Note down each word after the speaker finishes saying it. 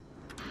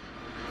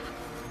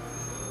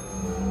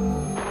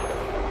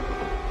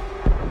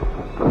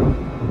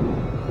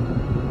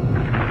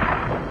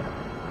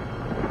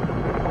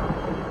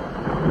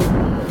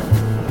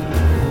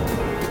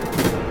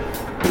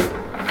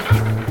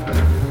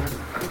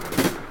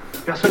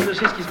Personne ne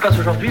sait ce qui se passe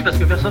aujourd'hui parce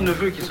que personne ne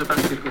veut qu'il se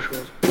passe quelque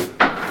chose.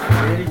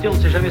 En réalité, on ne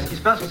sait jamais ce qui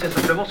se passe, on sait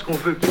simplement ce qu'on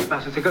veut qu'il se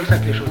passe. Et c'est comme ça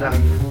que les choses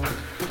arrivent.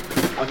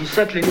 En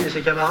 17, Lénine et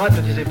ses camarades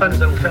ne disaient pas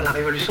nous allons faire la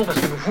révolution parce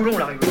que nous voulons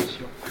la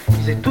révolution. Ils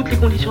disaient toutes les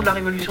conditions de la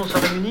révolution sont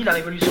réunies, la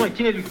révolution est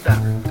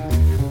inéluctable.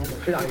 Ils ont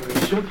fait la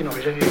révolution qui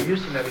n'aurait jamais eu lieu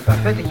s'ils ne l'avaient pas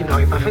faite et qu'ils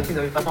n'auraient pas faite, ils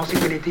n'avaient pas pensé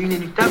qu'elle était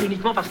inéluctable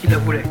uniquement parce qu'ils la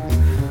voulaient.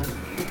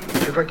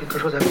 Je vois que quelque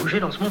chose a bougé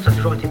dans ce monde, ça a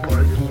toujours été pour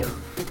le dire.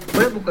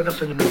 Voilà pourquoi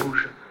personne ne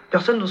bouge.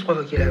 Personne n'ose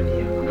provoquer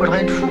l'avenir.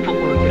 Faudrait être fou pour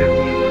provoquer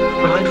l'avenir.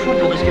 Faudrait être fou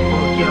pour risquer de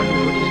provoquer un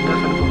nouveau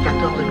 19, un nouveau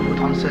 14, un nouveau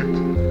 37.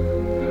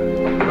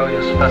 Quand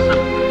il se passe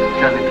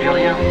jamais plus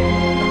rien.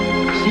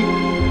 Si.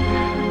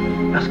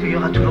 Parce qu'il y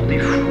aura toujours des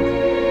fous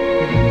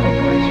et des cons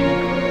pour les suivre.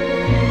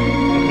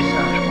 Et des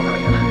sages pour ne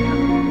rien faire.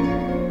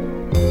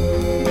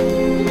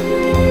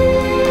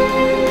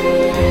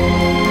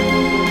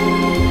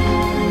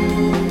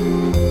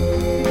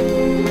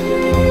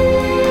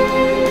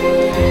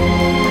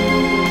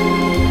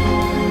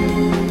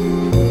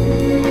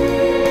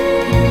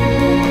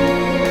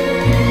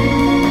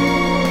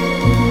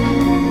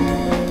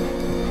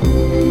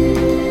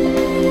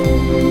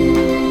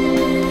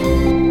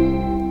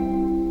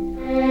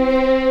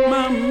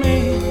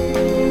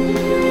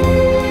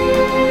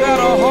 Got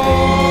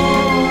a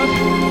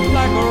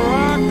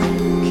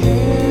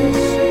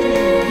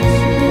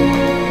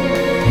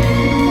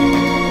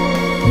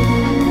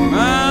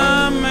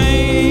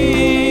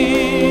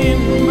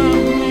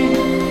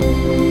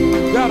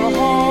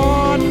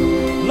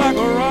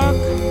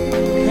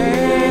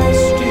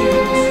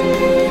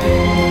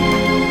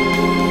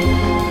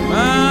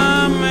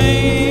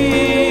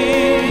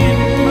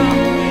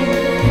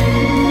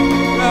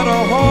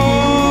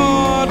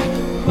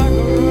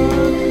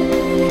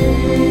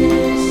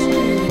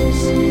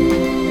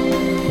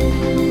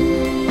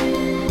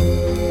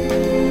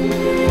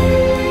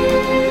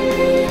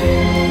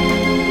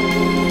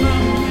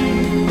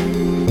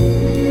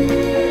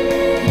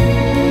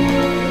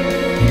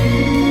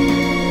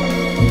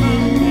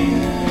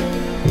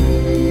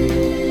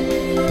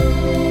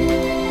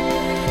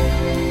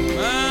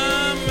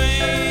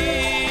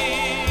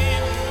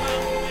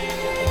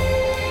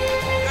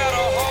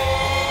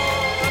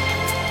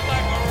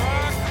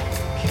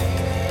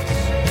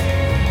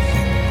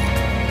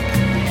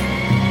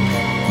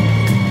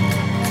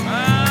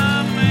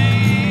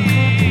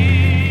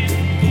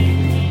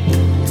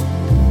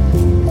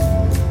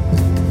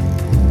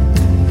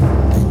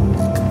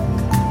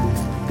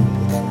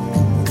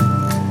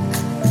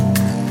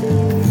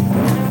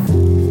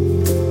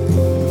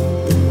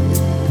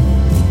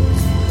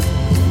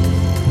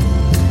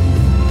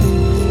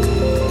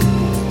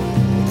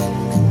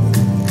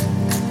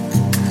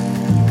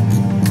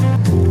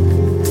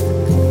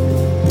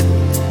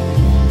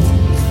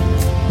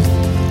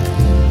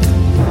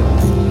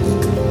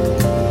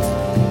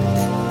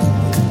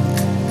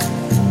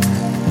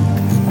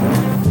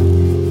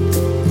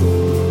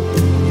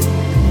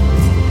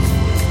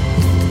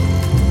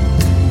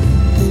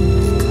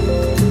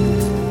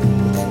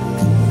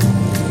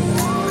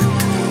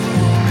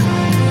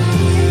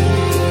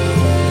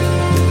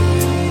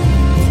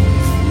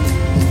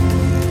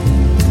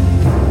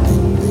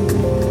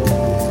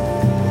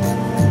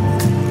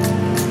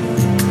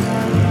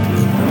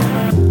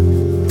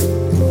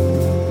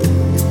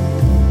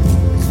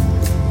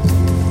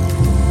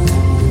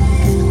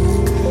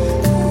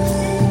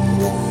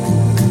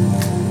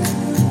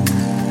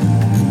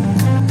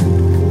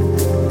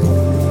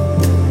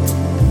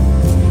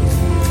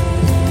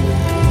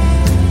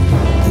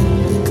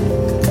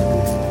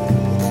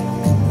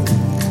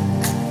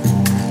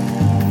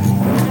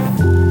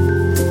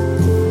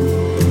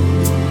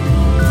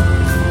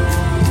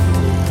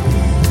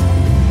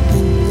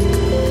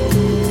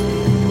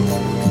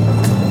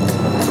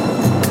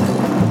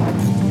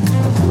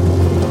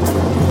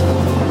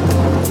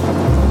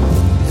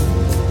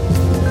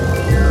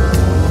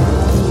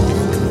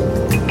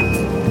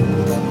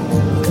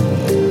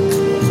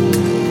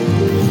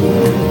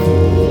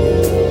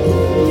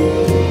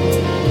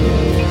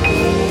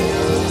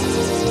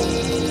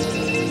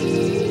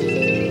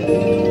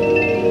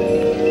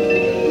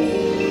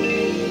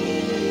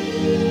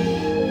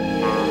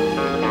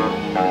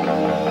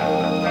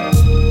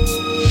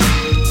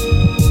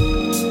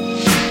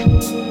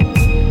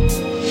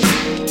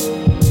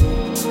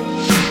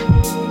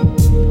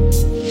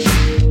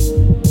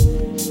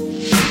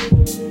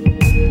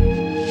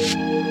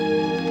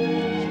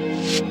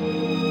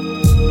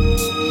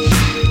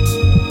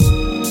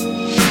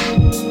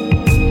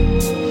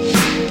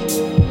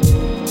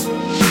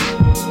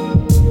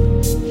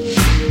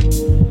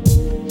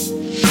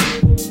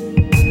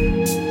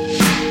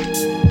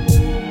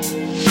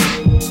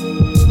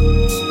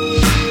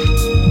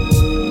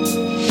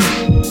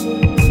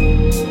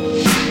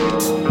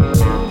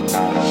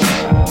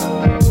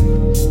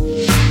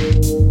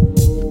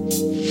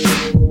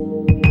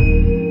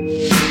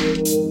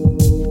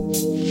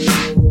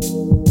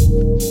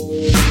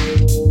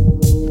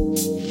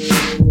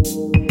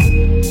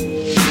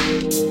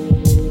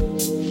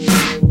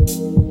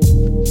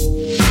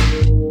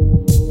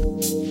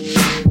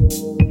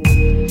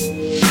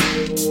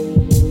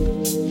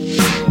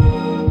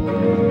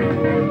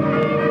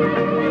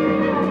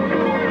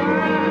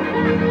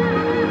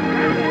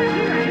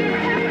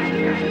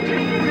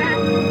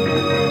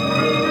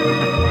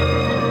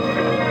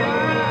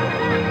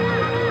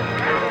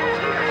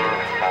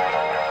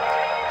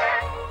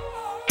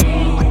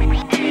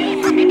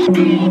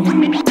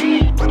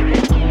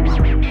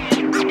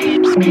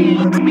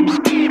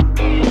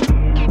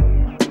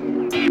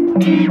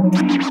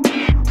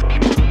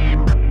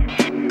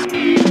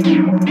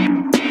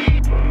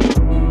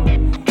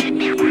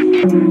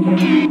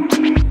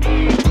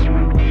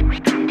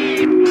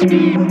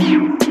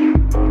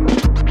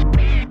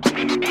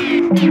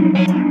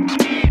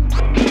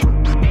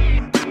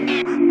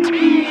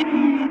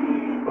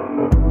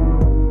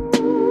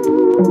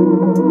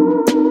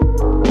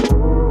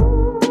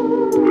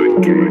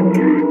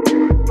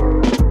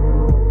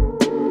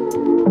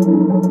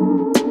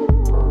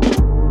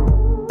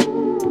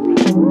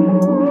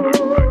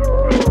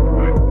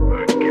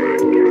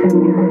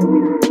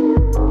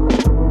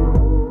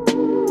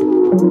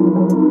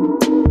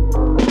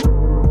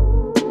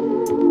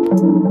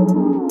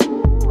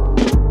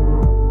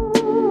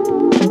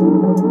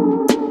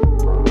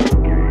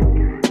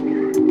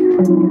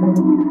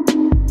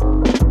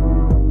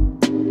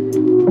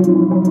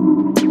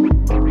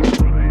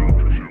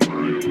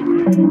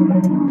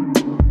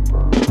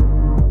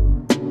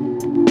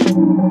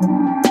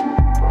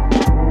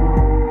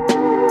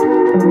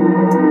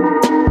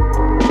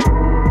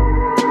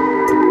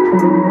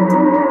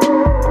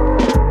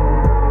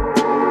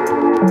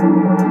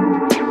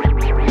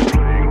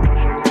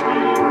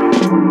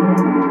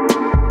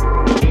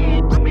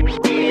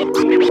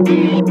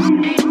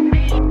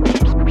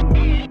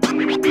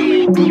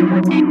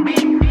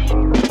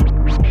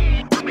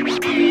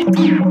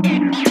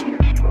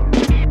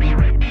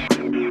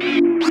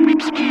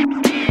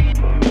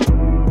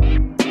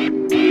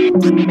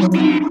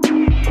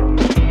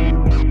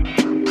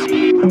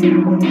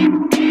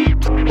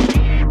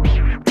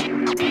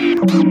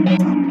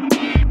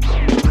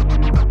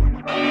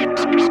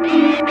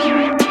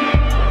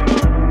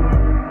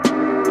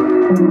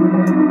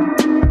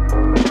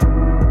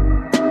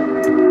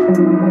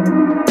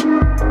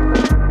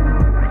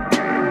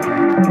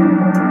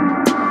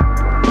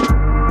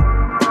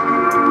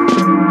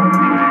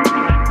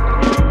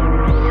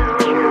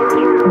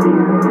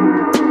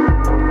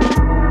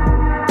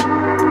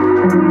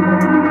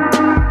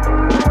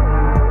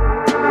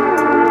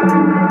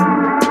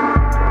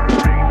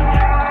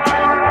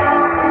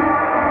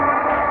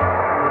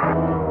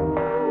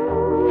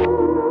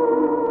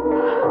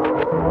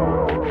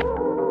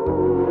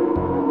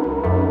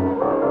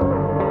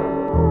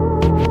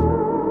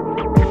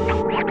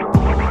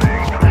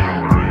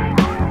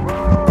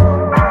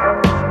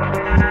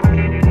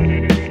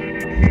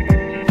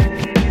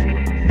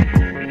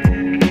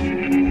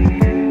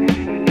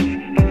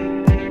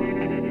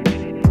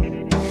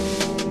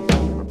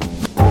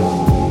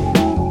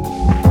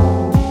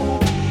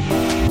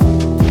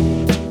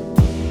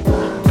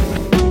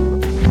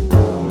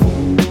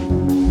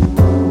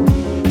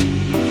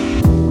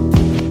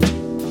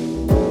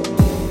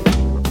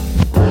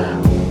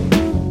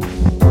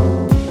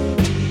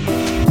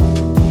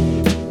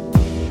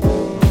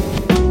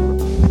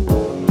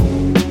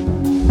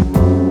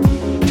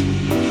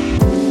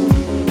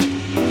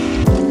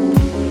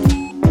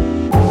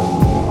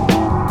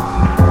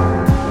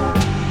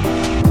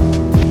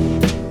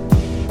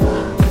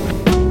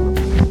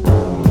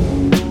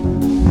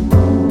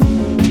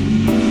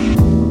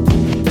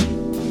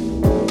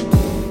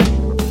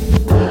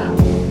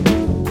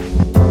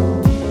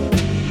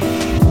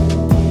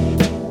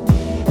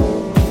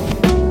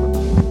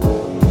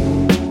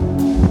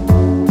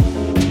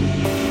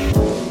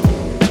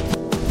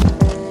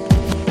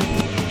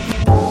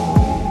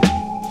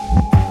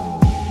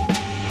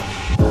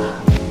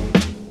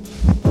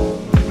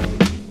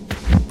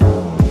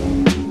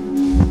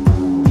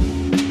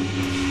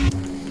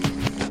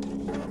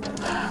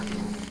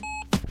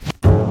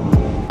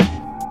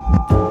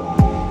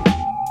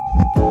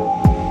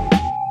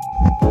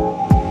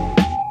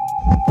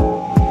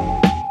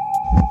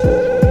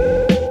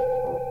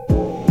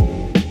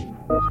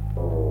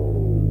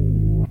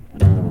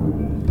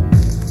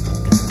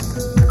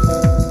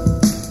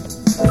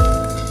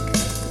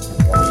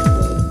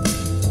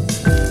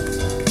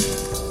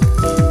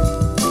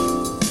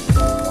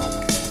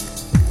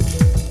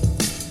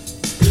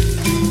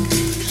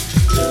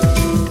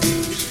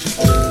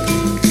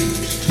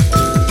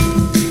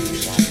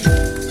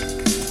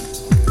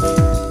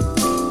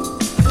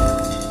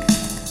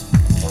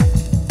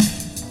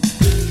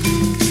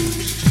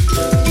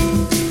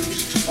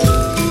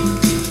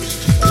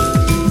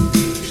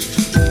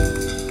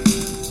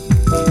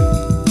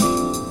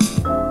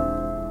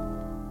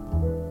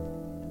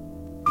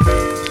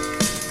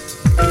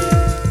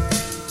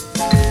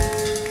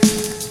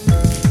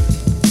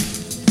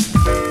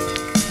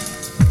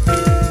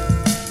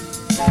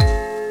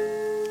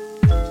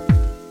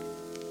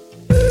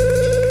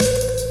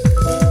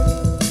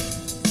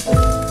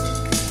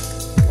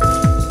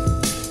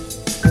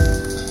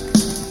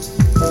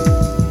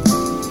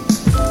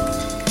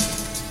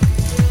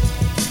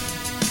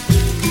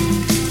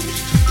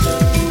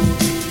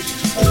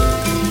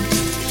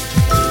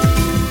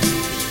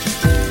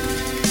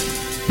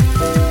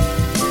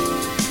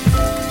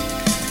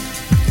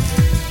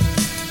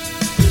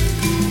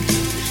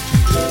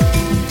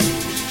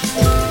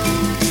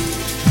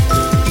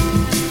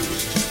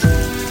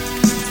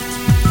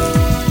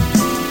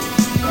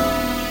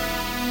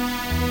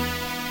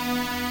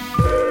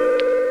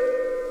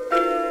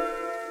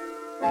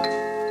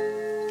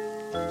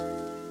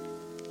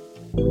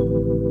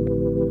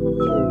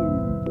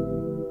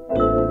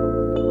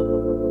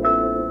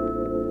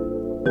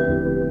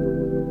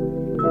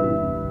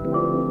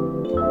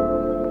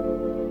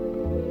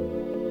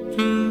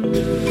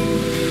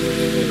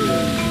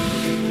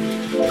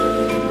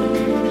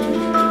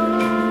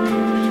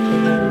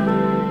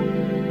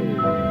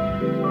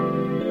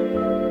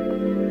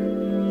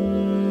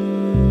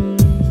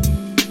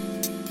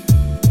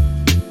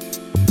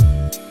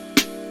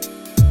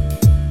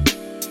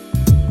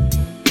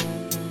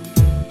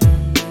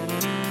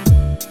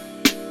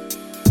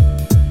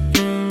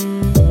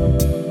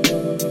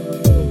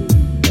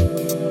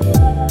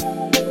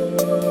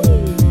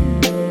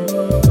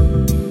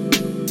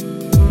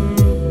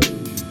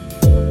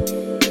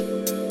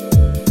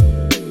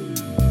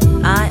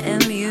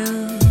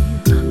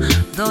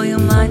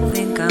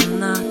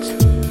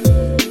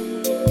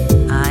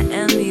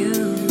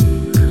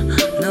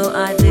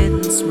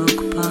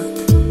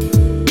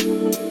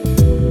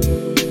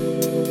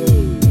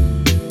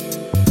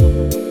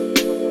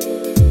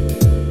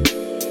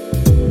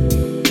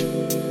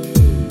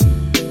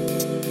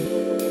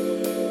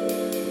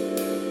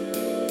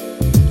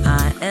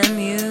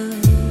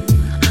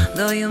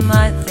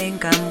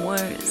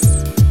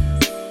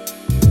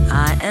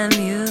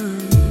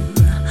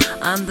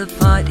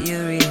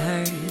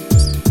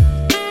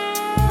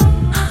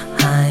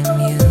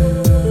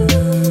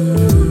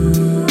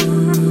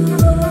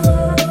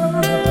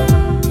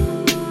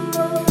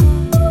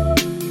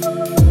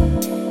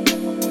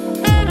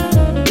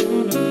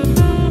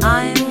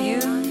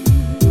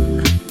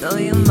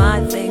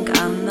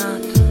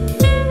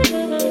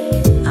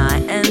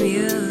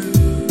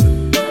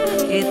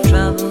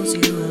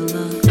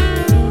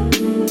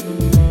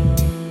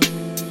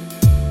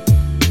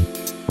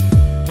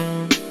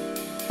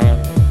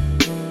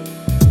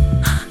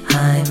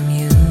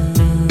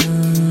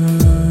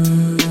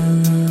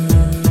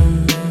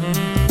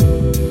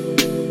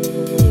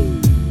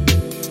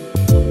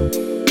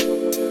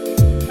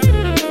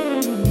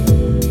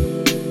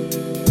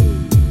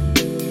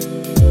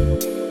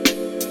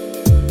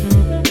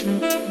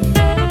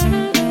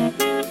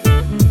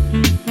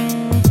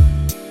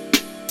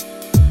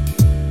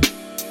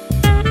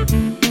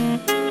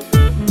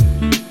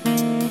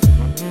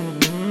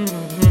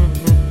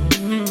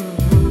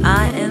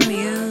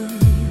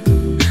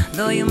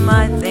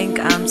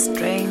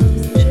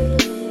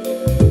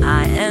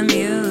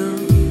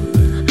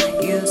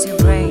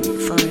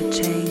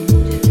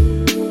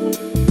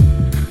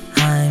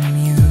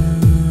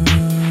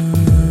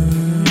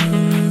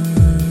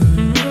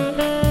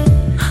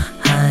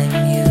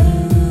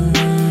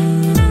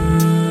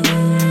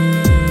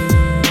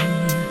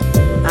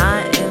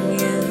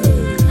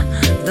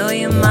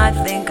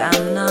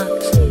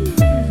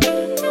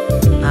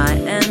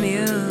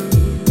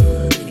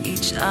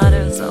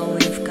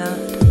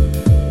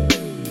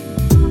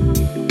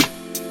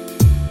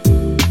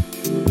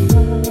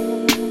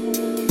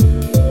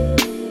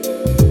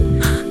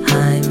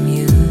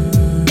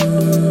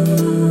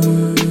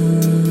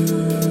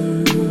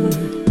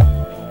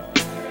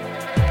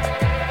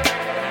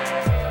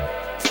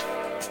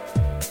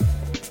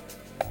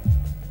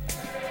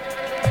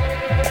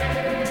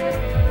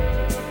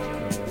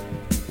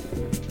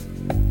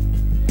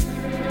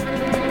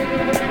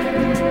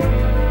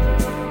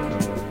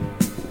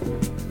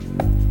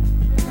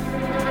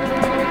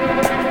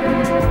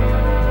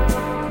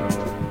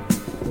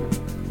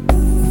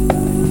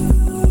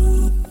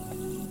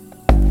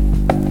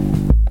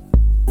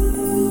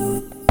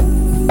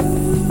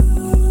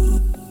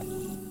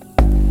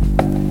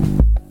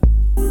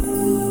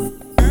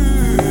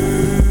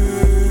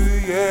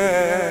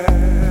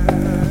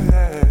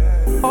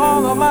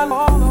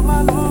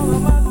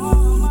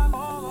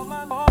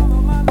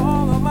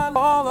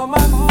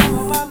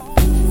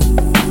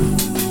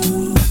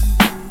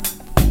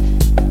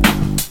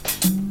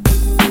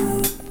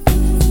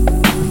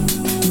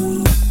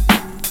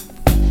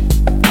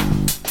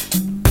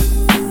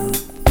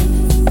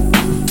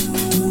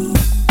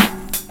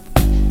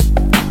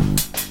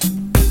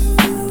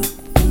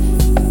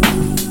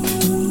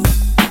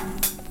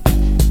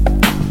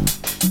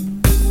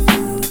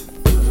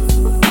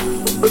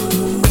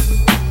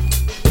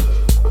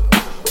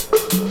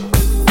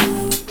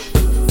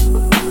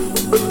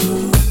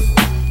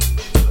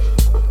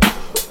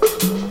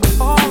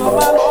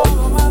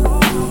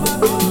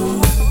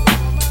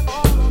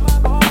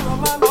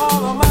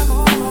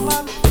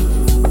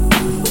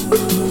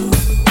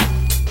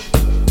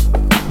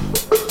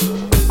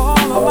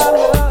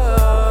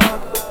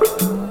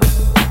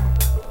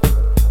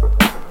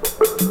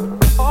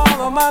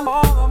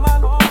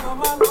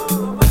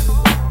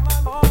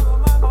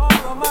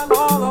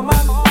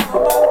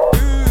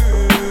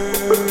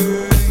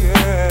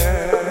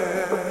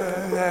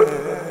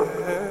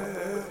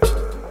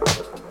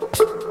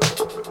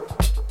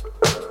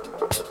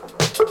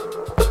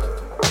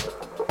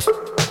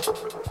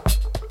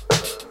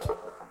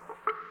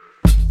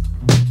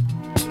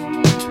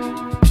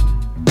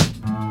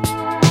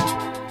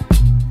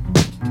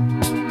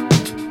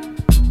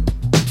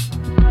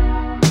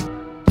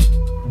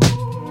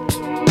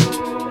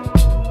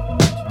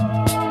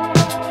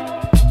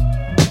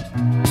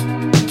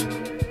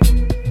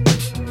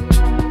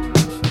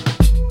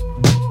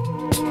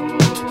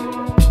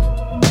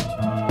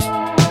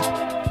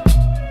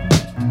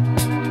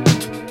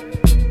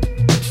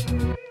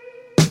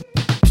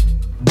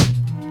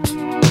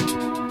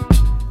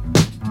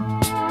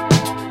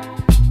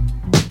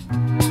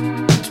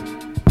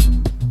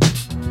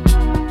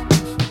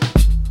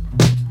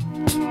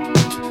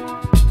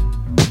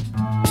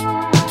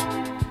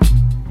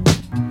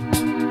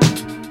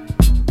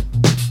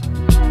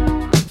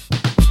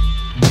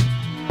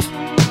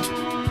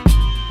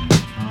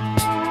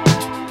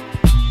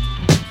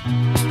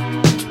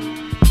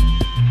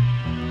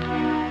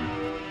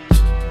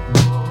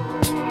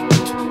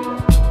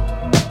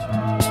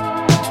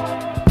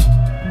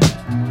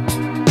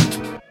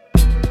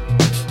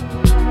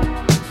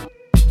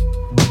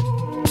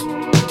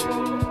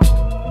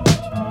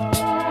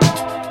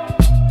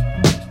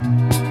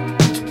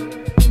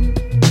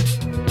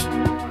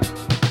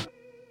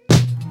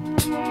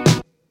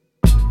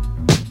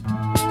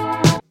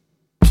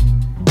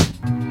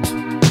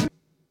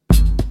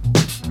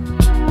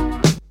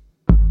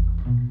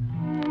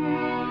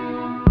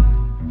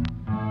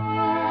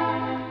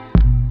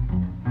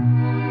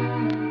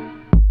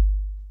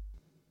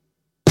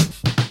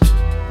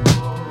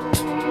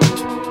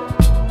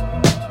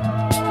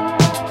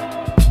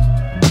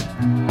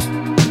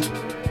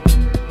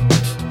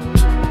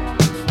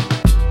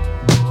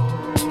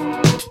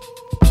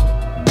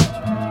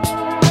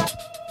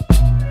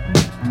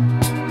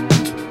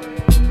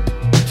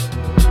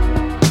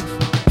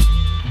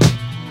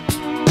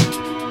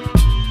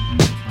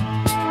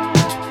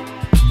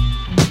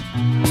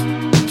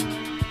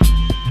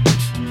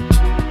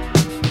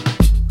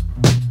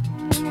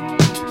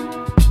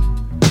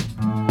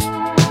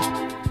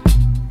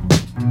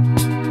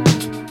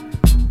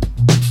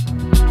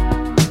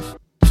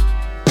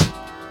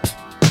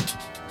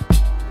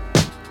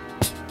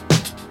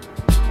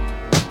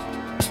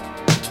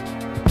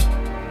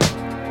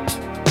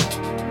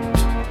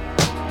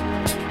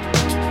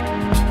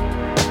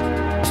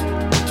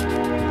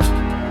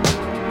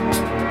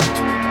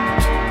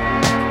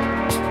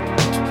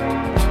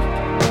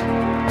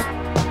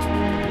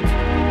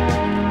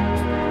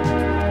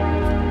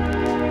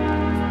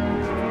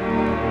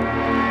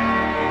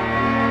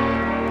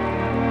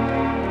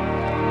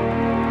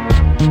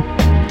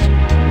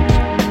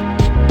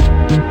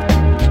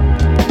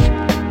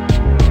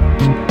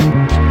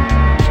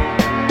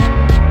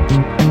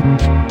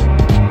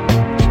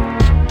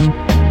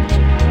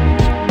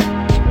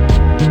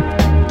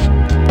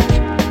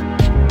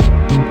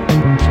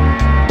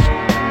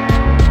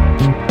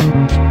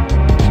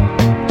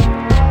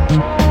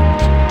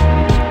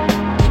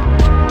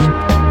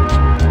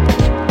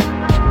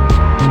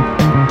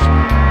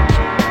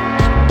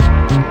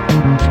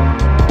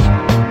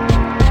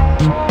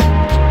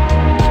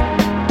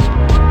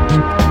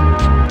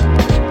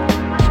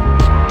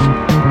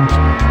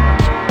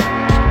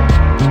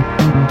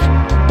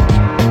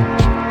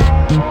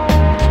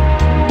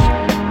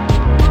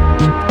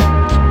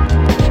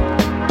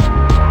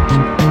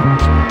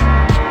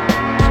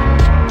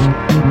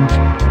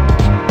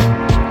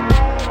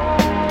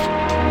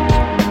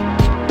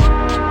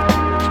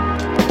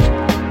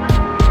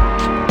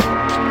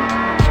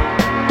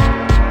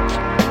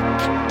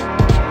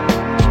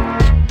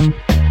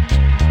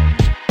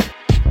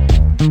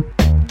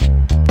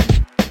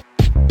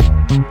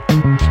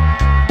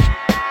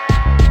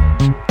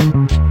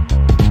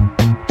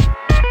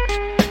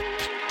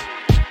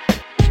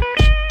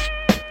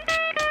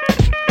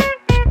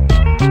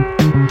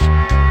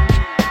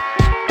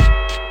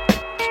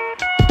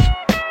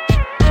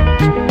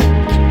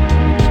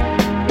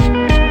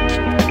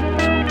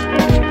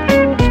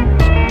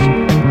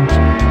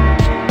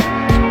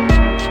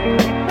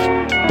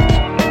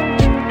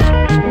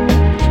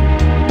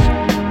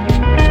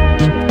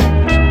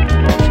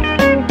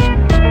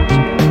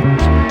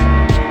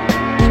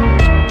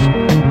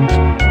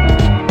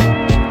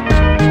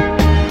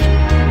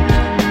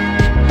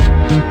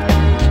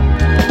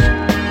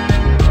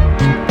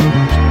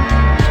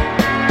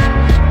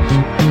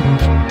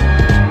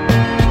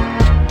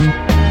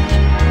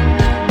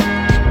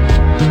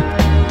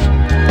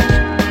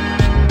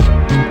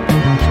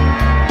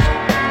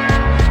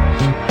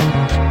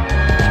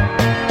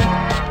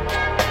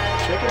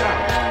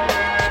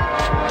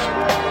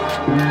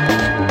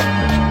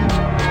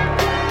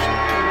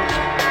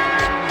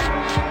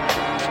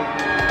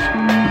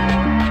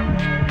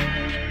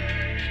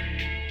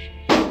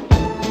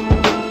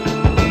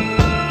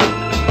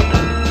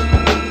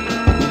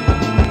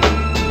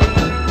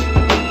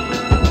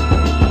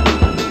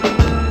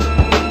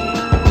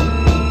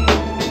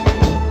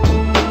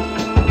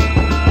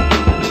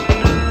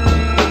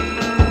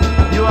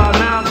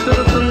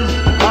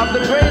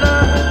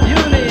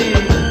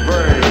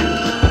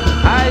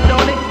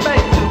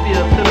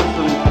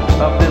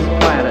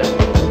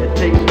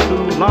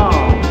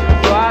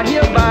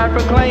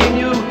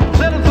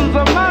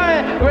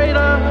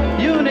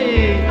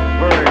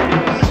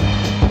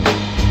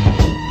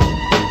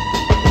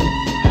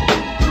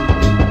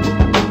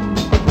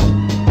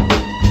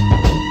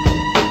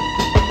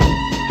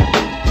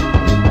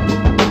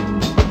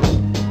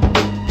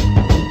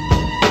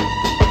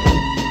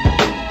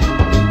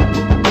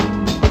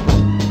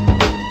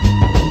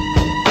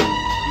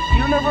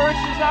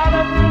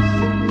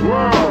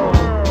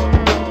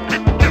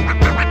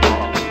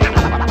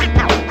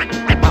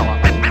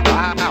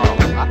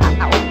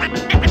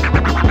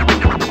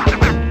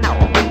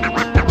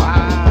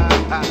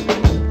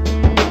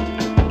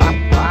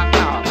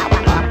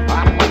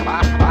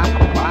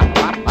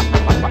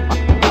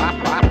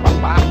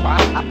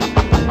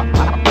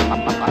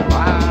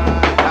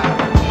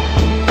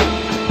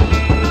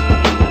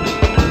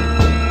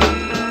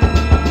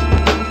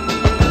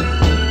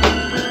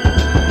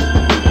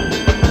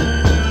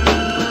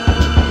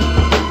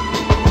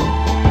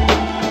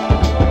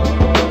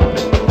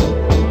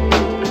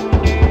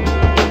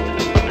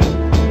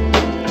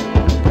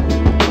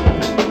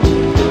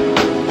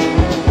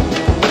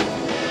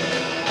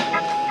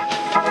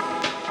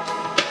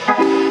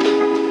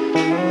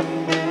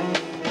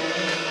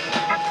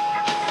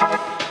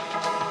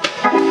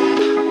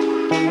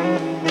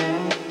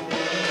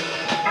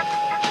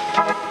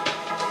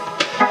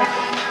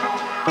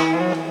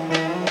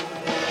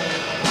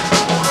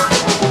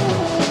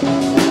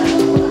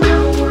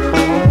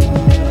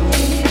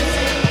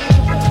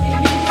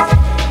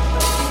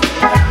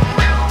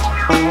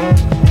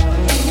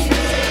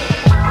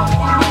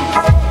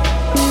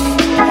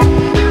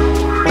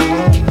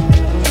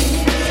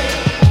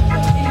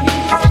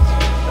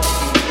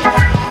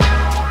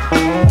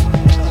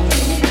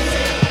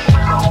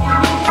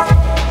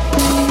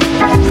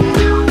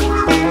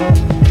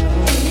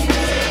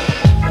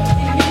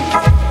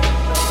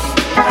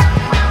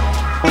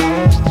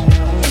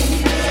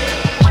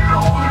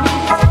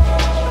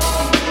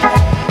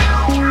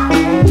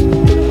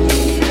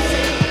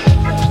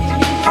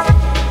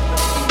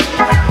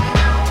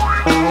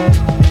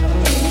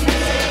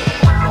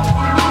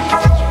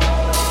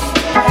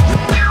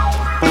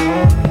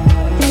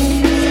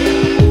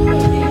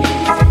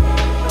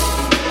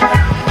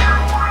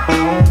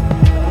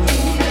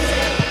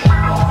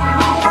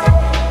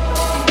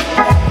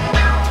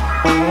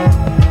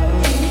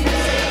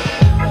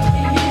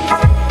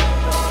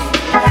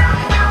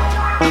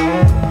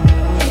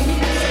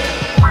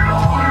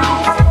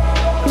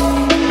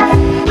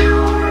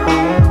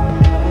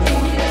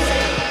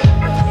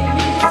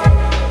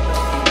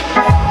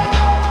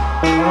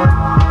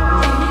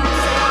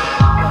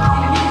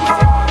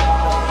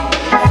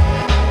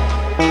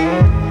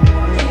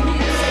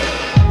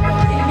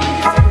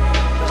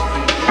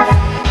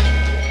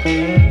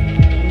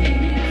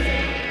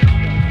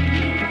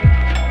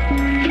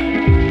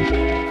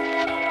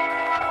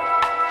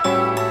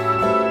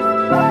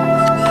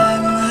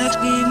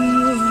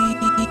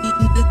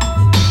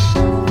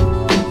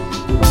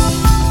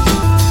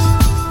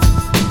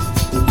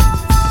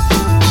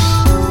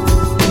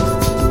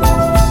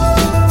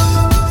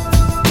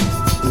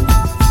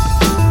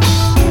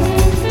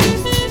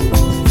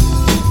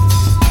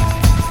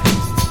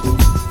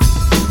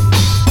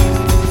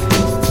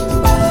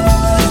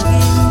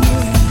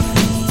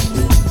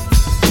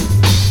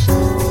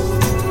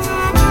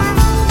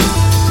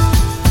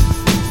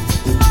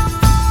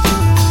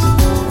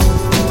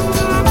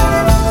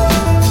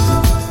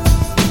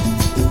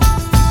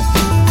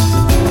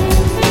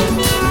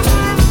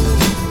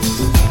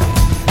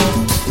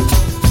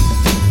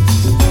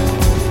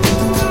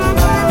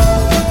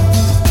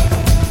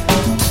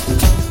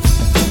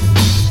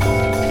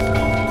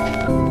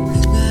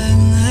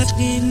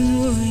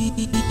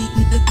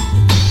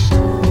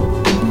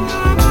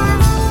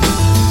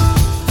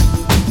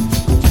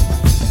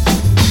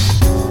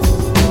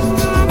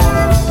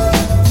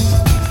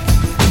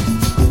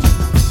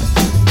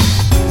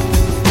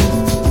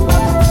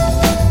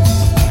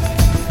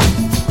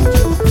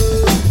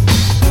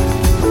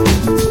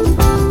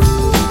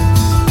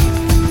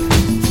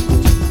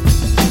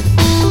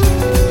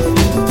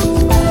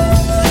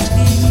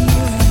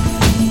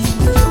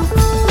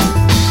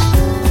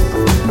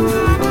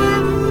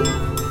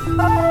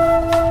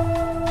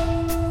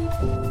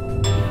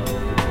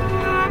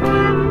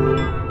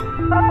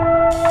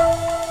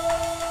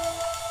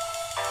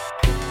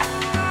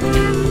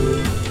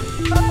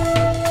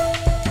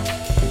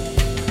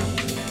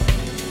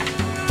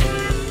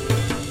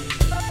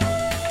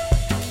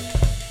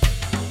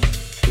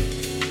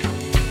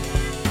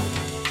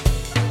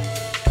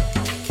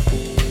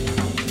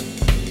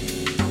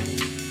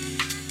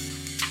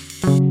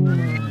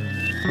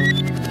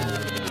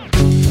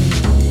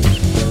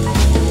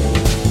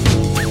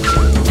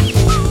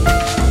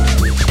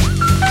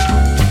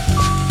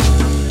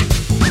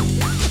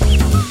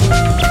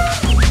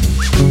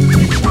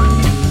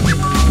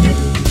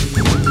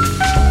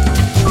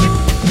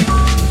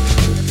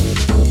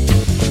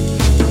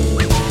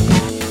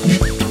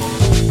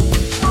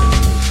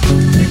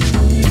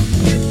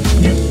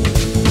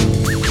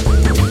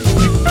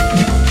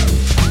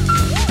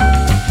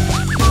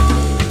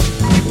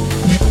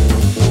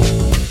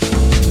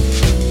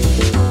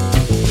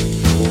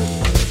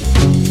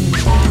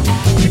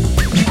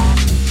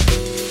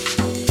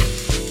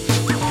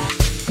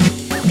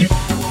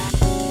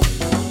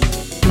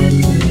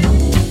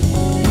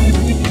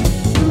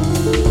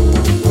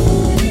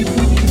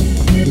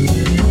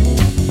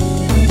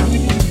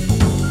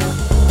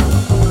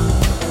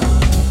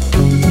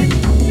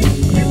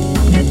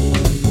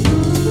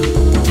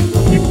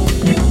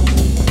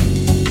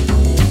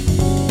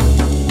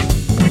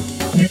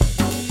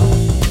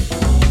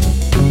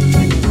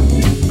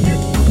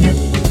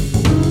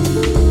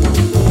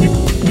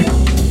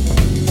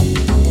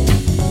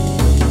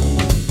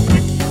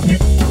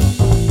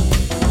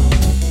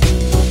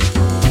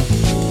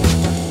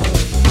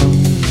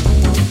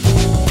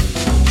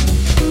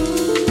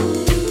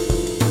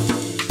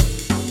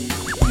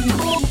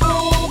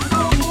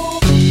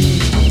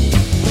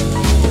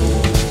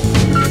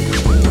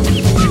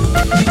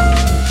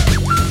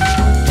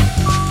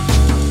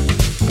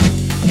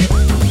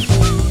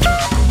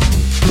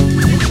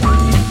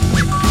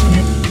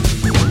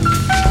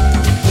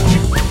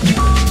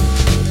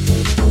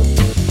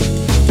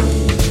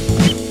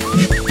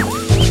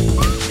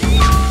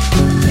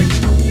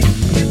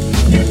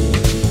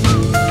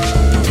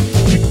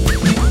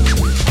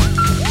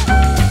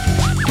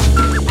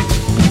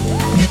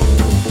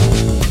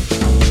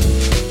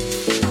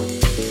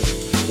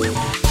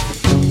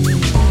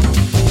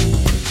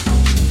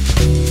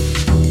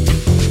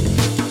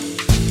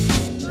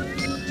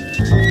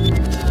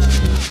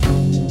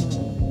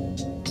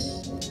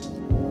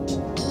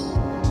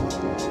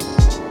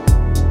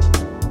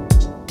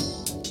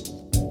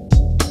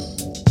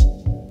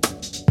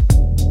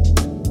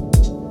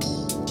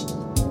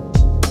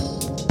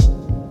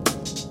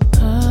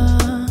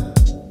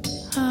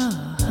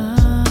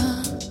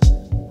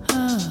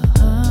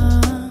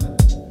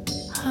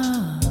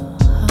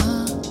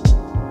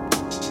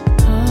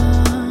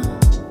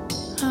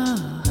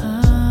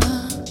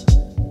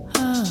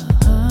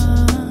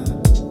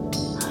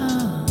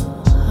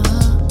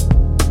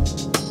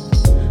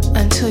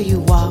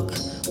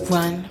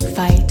run,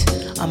 fight,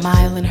 a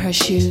mile in her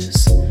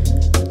shoes.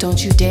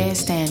 Don't you dare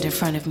stand in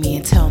front of me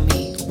and tell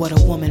me what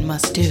a woman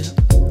must do.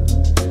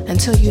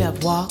 Until you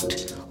have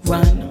walked,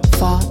 run,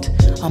 fought,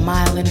 a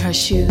mile in her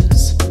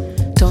shoes.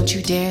 Don't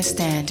you dare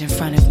stand in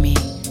front of me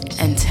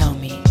and tell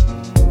me.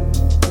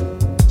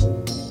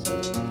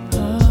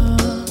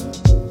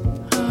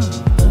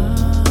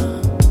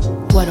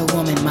 What a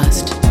woman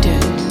must do.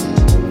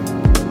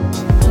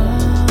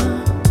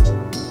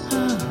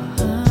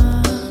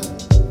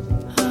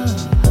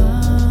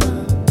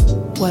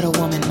 What a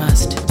woman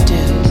must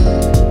do.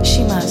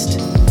 She must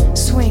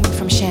swing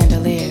from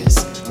chandeliers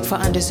for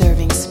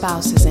undeserving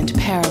spouses and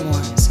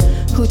paramours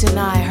who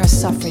deny her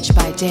suffrage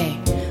by day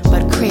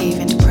but crave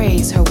and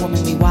praise her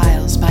womanly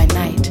wiles by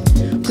night.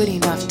 Good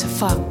enough to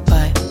fuck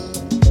but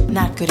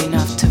not good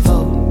enough to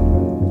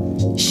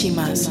vote. She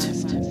must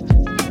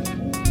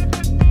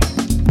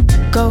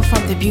go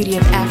from the beauty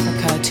of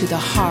Africa to the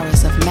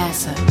horrors of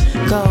Massa.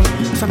 Go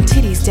from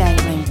titties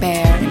dangling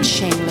bare and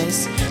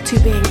shameless to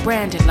being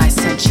branded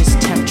licentious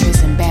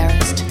temptress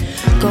embarrassed.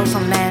 Go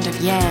from land of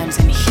yams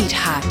and heat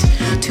hot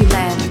to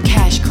land of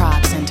cash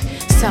crops and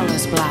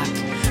seller's block.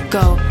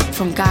 Go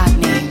from God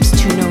names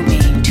to no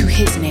name to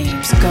his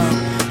names. Go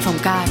from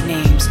God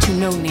names to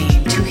no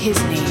name to his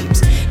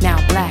names. Now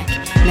black,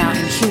 now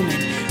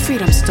inhuman.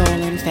 Freedom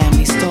stolen,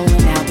 family stolen,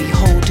 now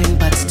beholden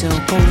but still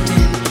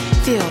golden.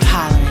 Field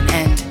hollering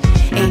and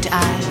ain't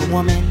I a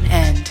woman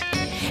and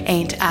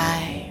ain't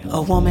I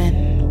a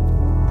woman?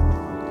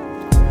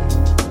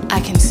 I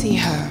can see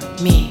her,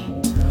 me,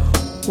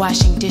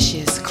 washing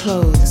dishes,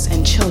 clothes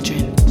and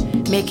children,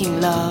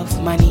 making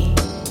love, money,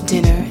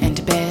 dinner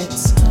and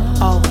beds,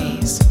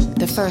 always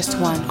the first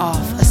one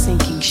off a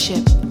sinking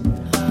ship,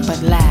 but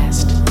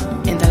last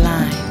in the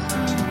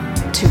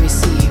line to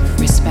receive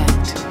respect.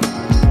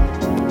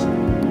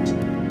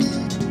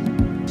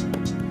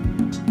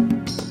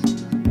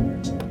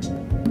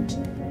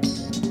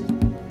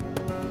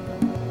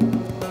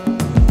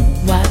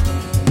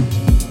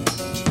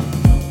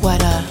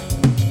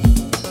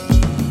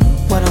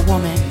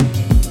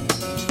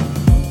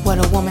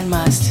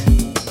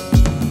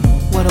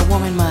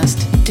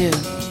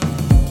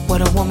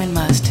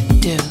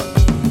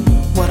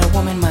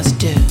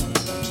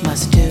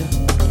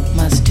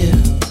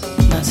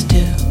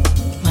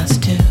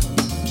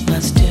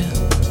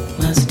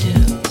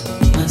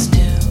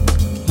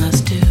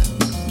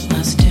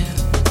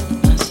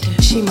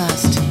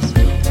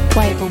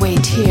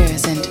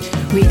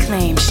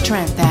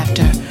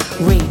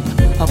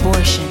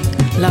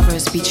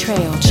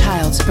 Betrayal,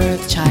 child's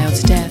birth,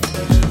 child's death,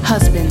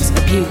 husband's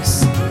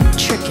abuse,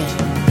 tricking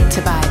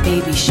to buy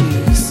baby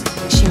shoes.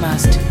 She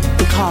must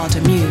be called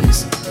a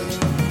muse,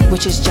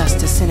 which is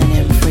just a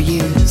synonym for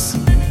use.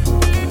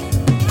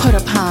 Put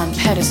upon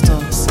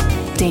pedestals,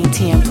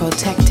 dainty and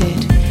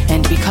protected,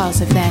 and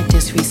because of that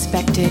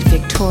disrespected,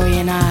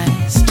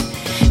 Victorianized.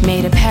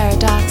 Made a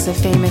paradox of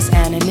famous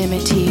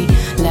anonymity,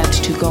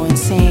 left to go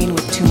insane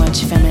with too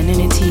much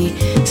femininity,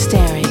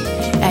 staring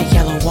at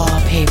yellow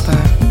wallpaper.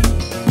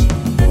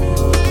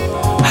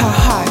 Her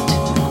heart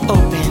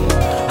open,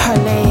 her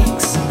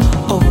legs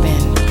open,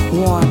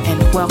 warm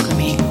and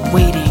welcoming,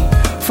 waiting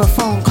for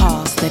phone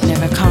calls that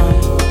never come,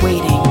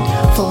 waiting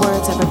for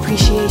words of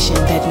appreciation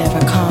that never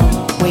come,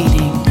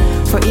 waiting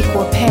for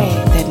equal pay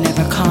that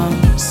never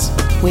comes,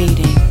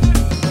 waiting,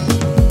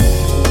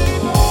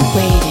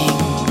 waiting,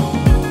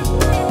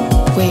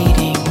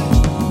 waiting,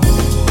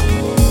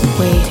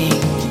 waiting,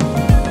 waiting.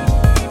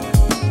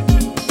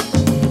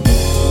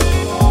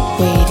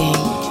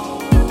 Waiting,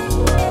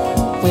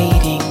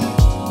 waiting,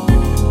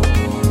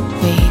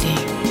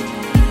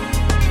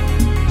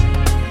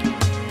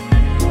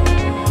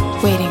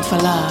 waiting for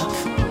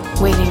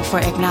love, waiting for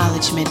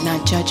acknowledgement,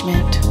 not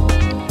judgment,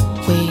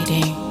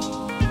 waiting.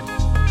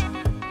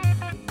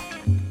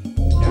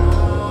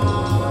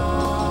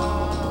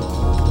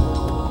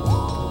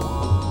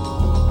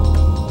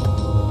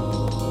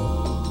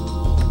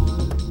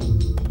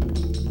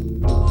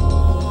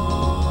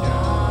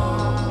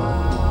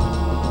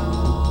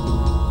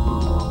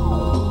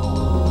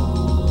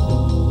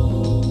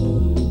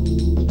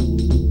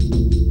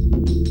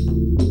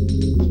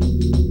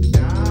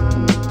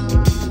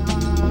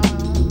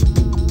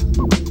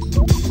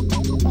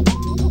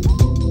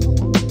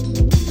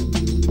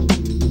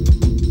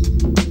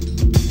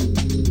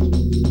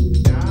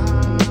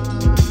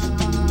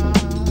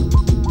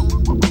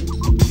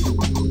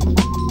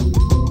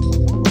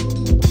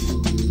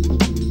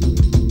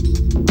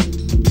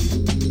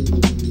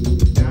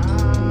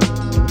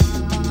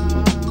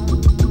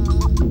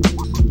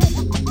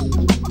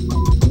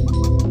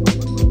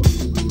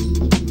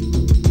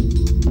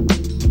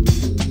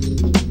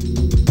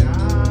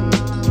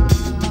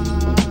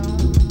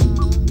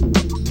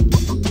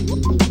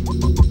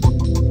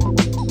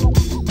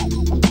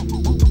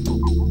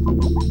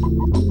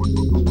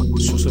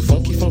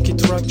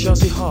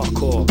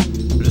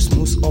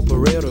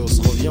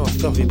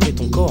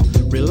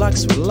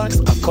 Relax,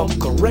 I come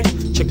correct.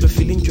 check le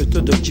feeling que te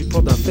donne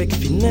J-Prod avec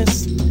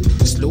finesse.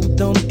 Slow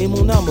down est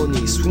mon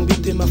harmonie, swing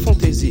beat est ma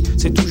fantaisie.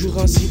 C'est toujours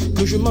ainsi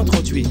que je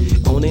m'introduis.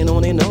 On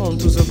on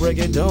to the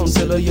breakdown,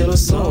 c'est le yellow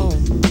sound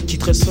qui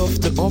très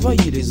soft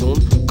envahit les ondes.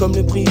 Comme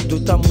le bruit de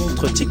ta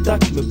montre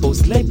tic-tac me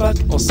pose layback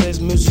en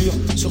 16 mesures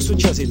sur ce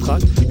jazz et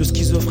track. Le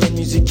schizophrène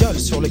musical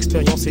sur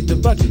l'expérience et de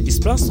bac. Il se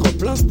place,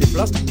 replace,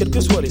 déplace, quel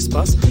que soit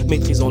l'espace.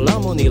 Maîtrisant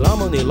l'harmonie,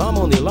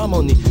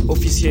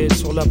 officiel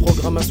sur la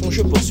programmation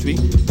je poursuis.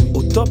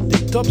 Au top des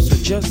tops, ce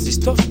jazz c'est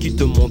stuff qui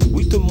te montre,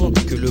 oui te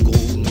montre que le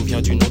groove nous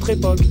vient d'une autre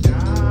époque.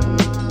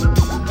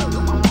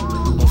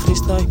 Mon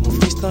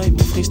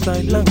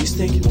freestyle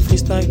linguistique, mon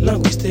freestyle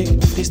linguistique,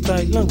 mon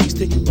freestyle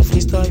linguistique, mon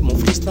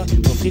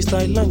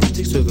freestyle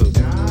linguistique se veut.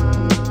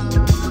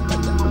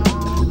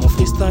 Mon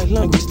freestyle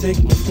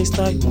linguistique, mon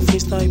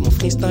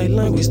freestyle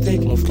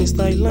linguistique, mon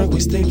freestyle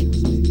linguistique.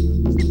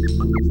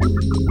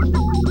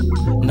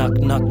 Knock,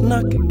 knock,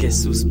 knock,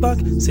 guess who's back?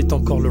 C'est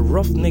encore le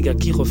rough nigga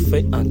qui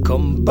refait un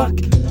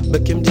comeback.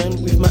 Back him down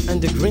with my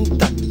underground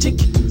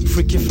tactique.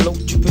 Freaky flow,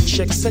 tu peux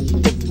check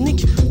cette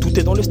technique. Tout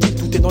est dans le style,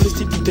 tout est dans le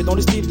style, tout est dans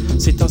le style.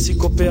 C'est ainsi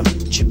qu'opère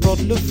J-Prod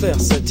le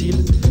versatile.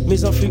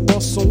 Mes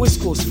influences sont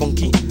West Coast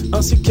funky,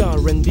 ainsi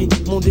qu'R&B.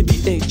 Mon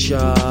débit est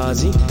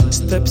jazzy.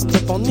 Step,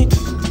 step on it,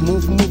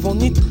 move, move on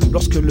it.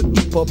 Lorsque le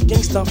hip-hop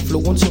gangsta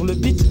flow on sur le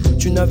beat.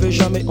 Tu n'avais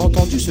jamais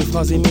entendu ce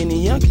phrasé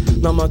maniaque.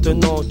 Non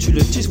maintenant tu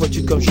le dis,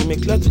 vois-tu comme je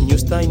m'éclate. New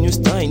style, new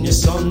style, new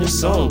sound, new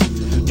sound.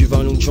 Du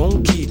Valong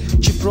Junkie,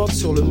 J-Prod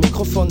sur le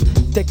microphone.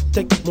 Tech,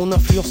 tech, mon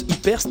influence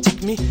hyper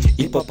stick me.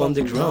 Hip-hop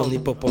underground,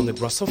 hip-hop on the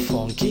brass so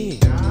funky.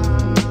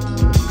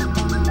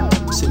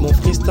 C'est mon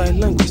freestyle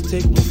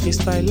linguistique, mon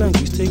freestyle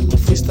linguistique, mon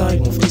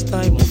freestyle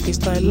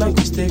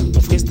linguistique,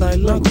 mon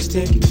freestyle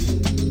linguistique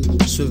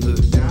se veut.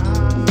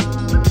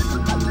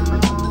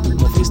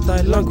 Mon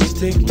freestyle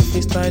linguistique, mon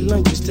freestyle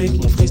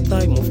linguistique,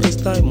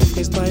 mon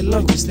freestyle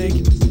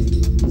linguistique.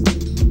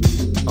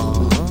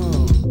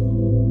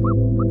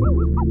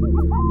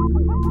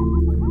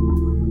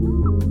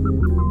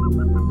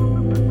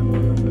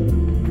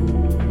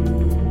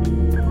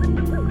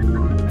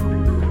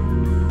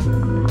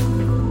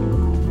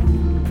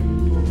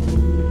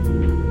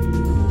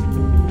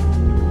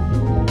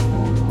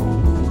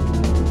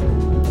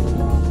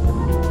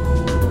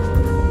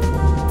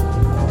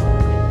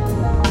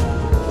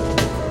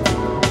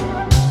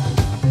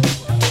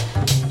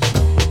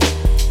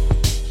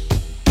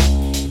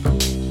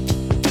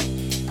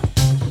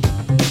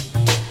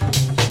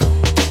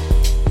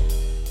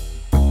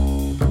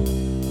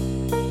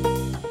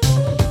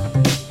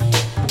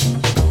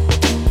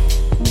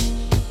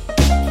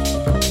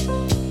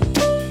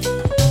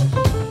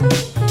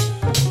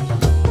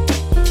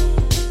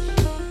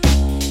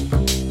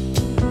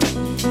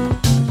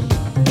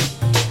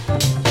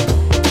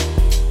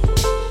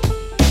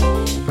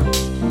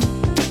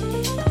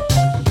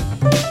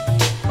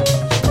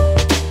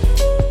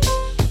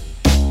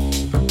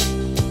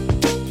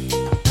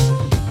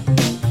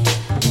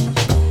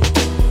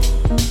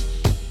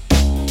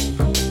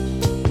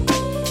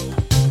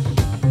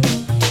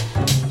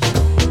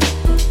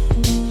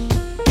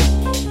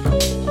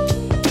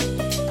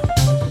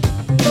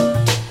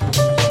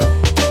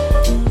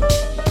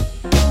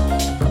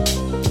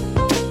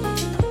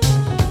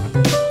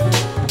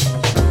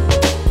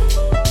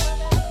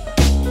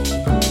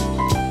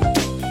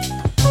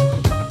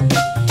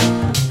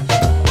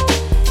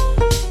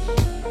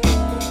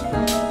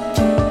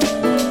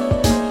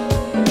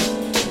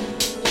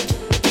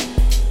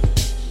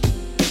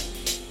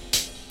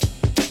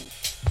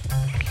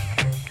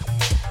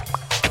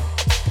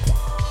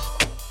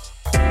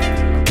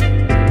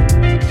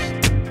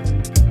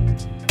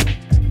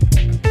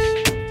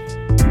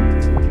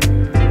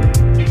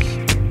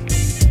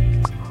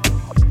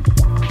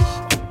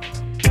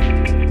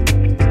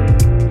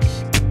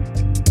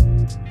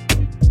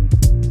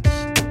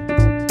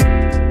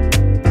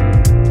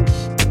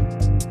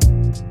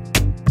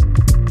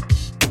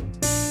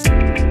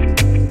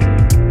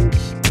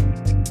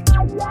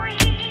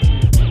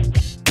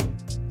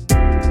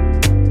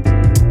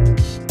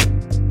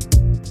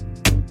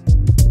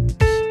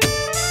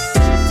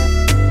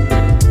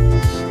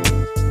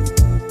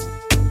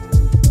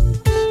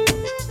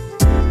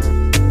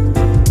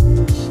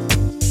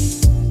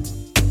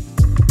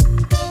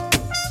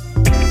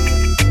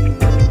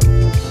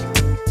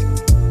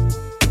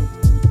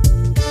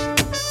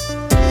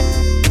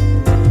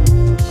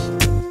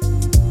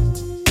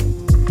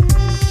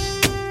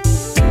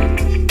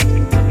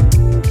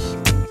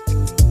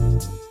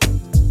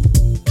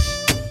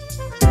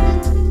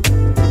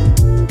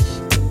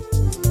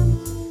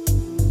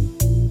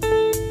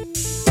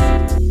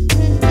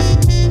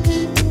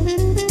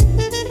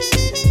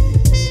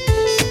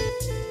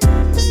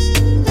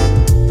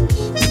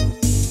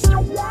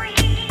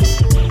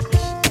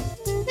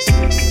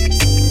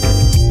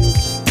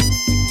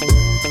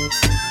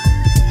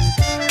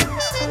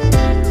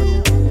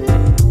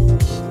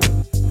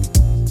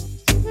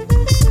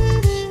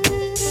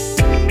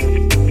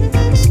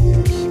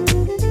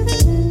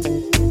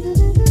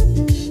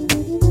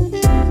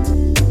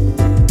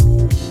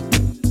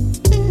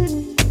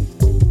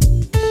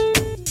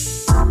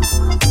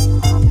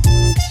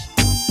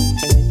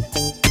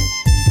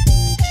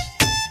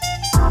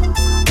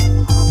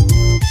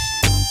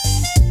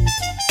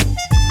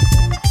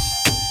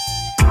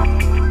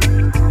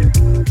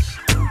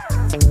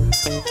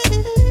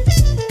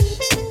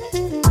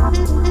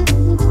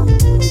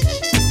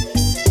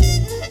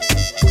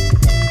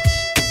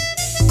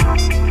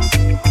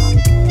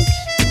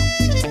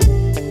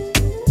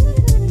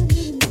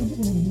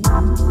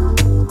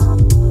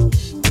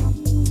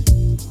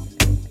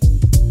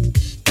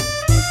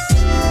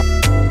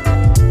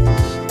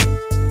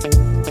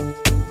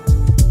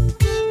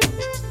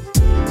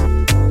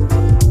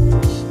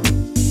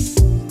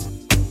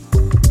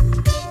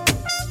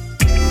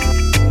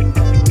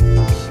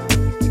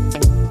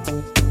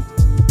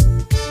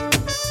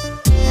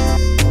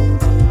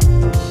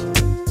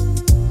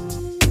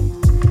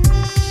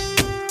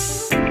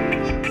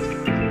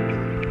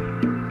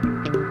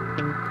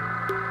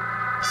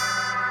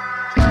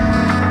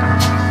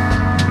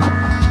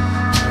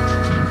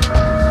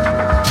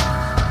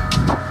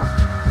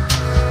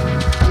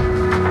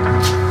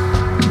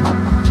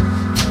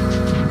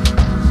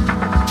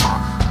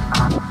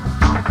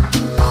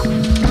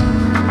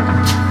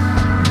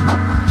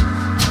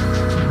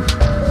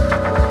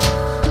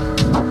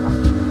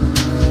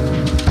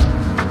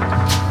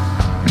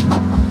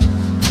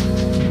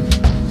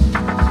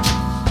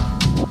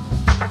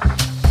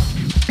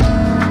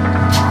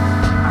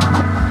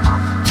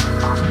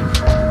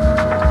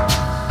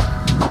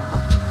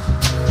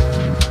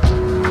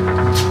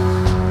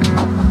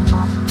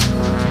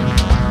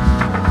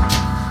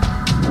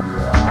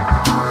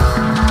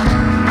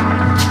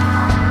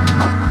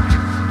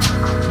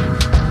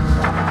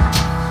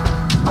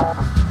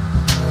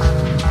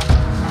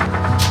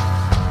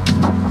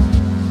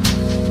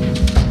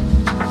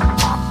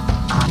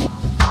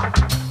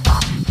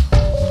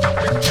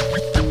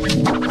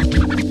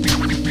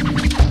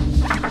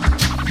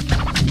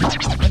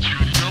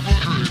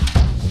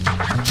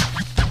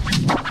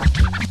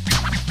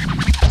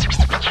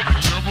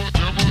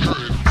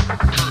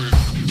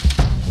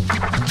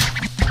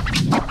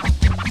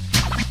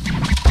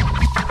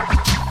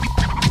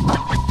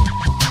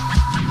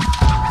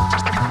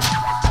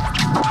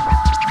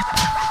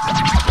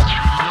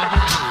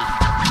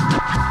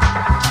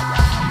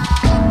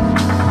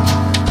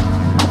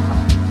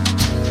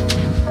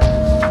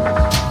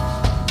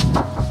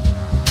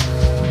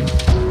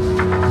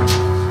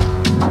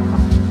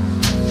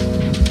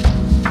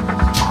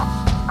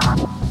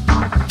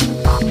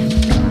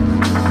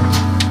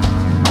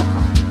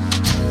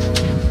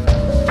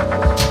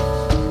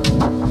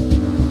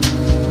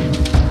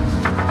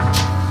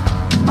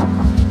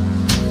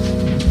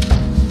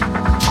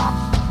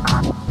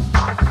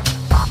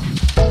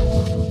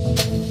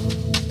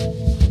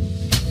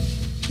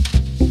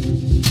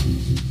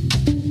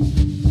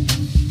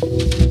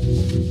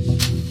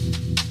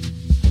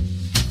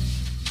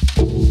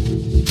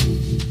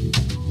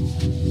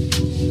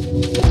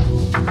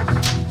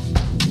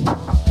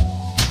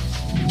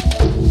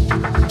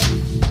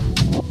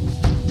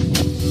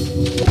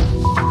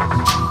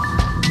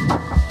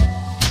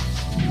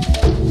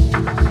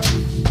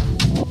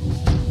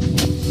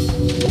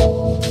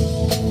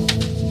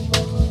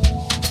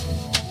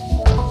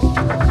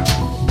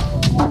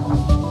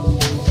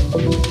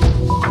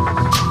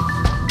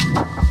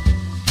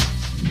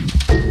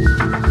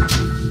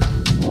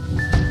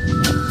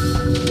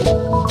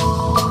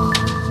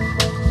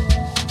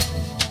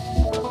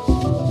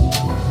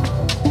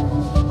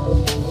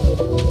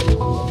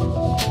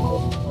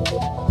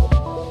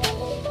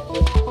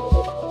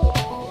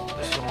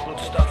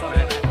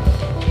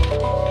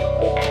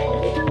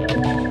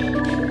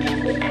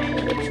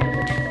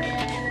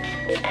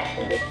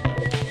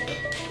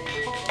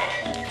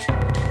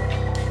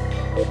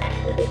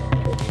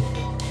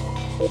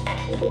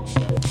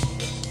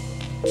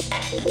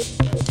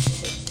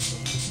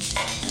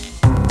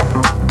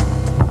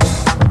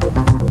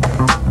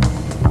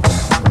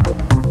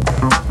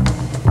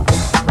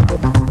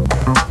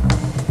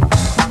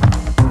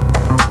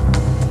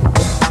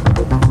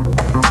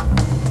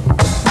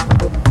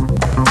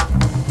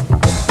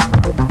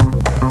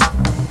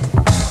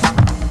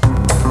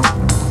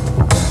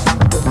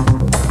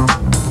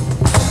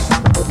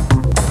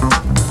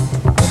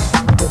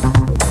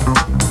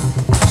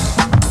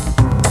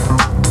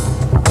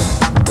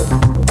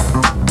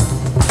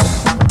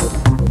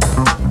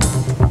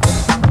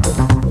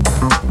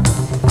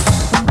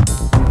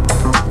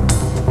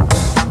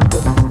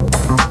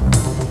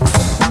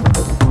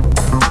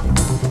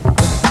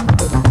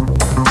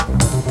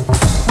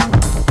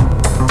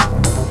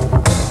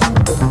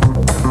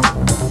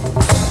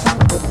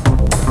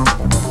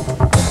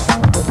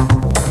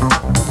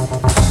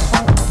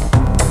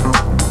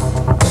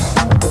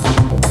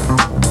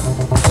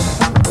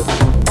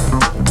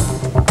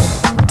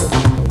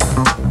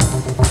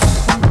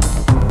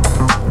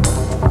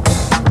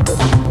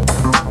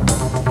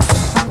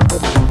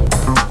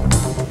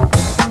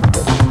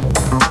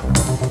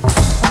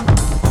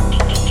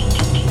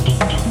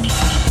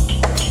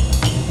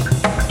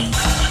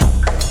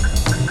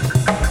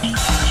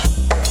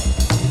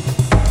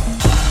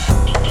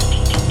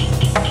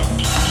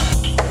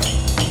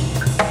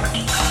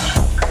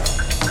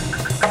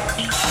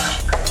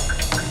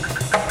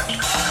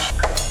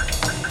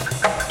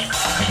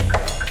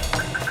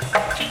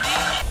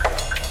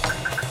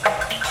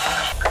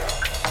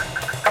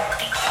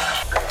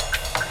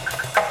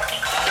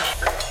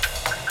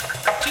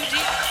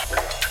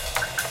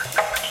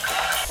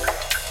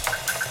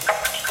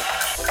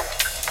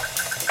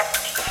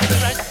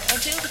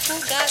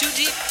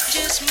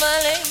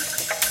 smiling.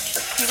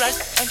 He right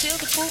until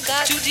the pool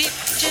got too deep,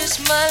 just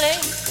smiling.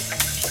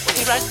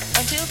 He right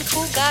until the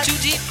pool got too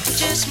deep,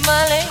 just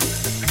smiling.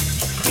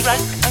 He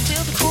right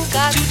until the pool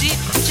got too deep,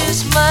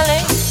 just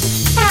smiling.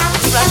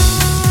 He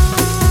right.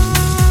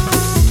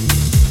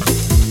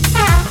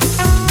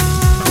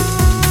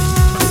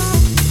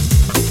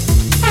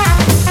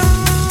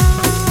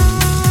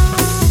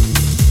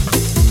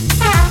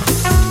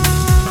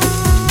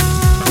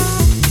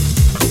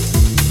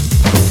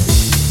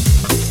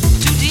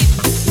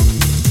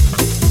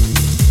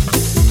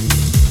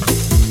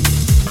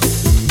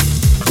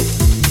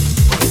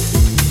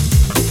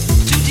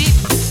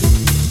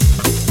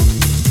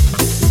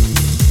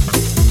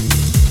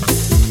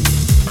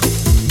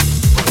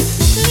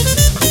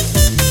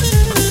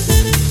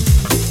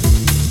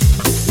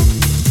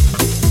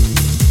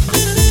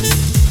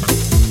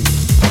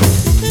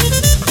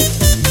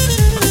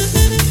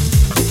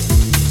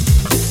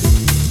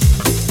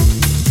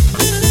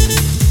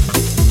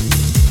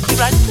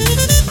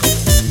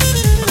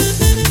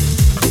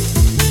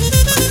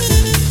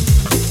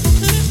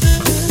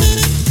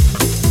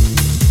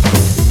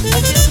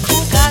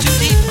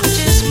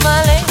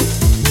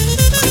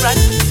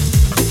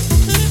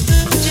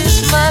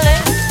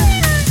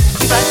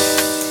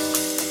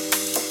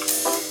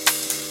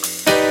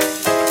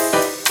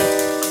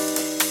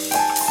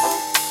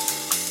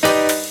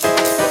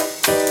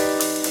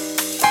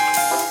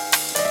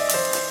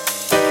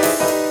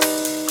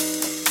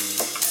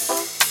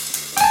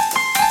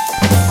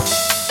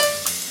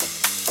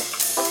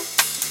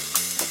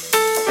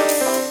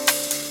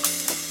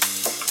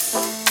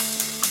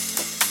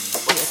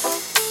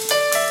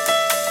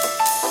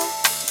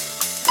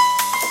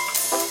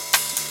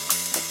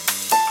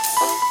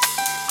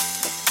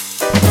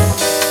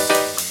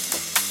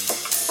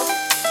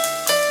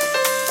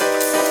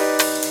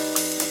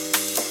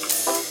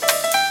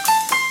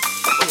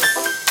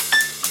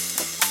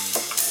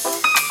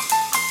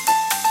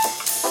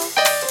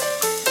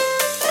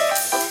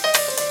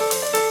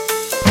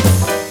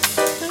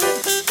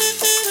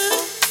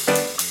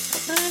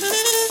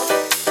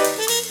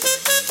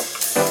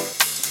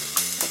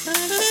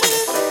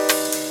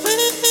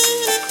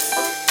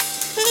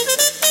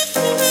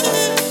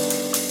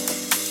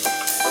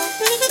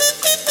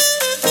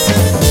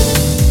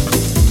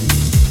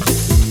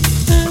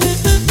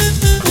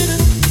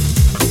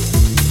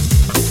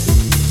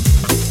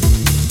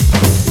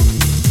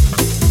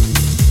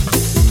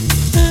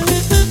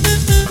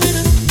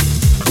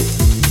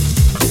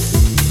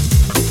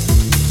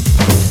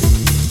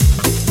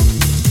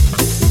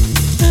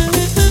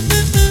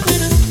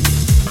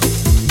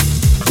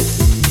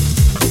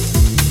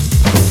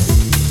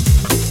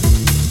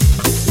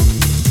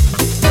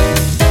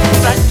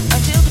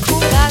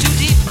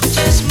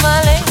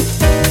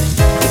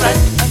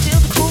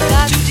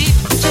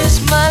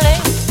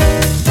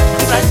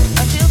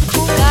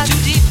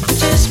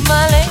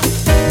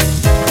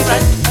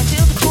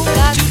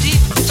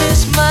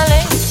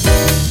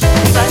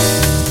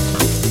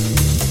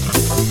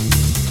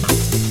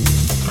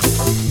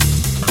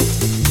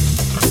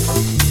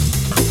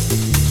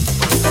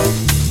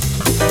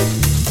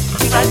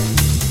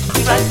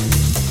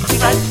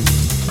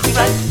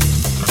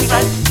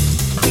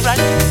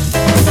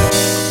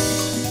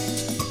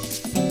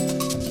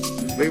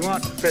 We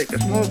want to take a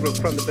small group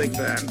from the big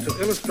band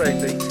to illustrate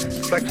the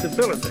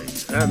flexibility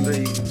and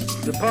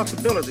the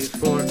possibilities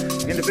for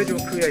individual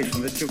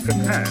creation that you can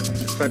have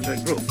in such a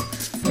group.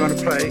 We're going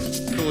to play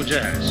cool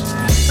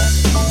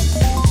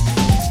jazz.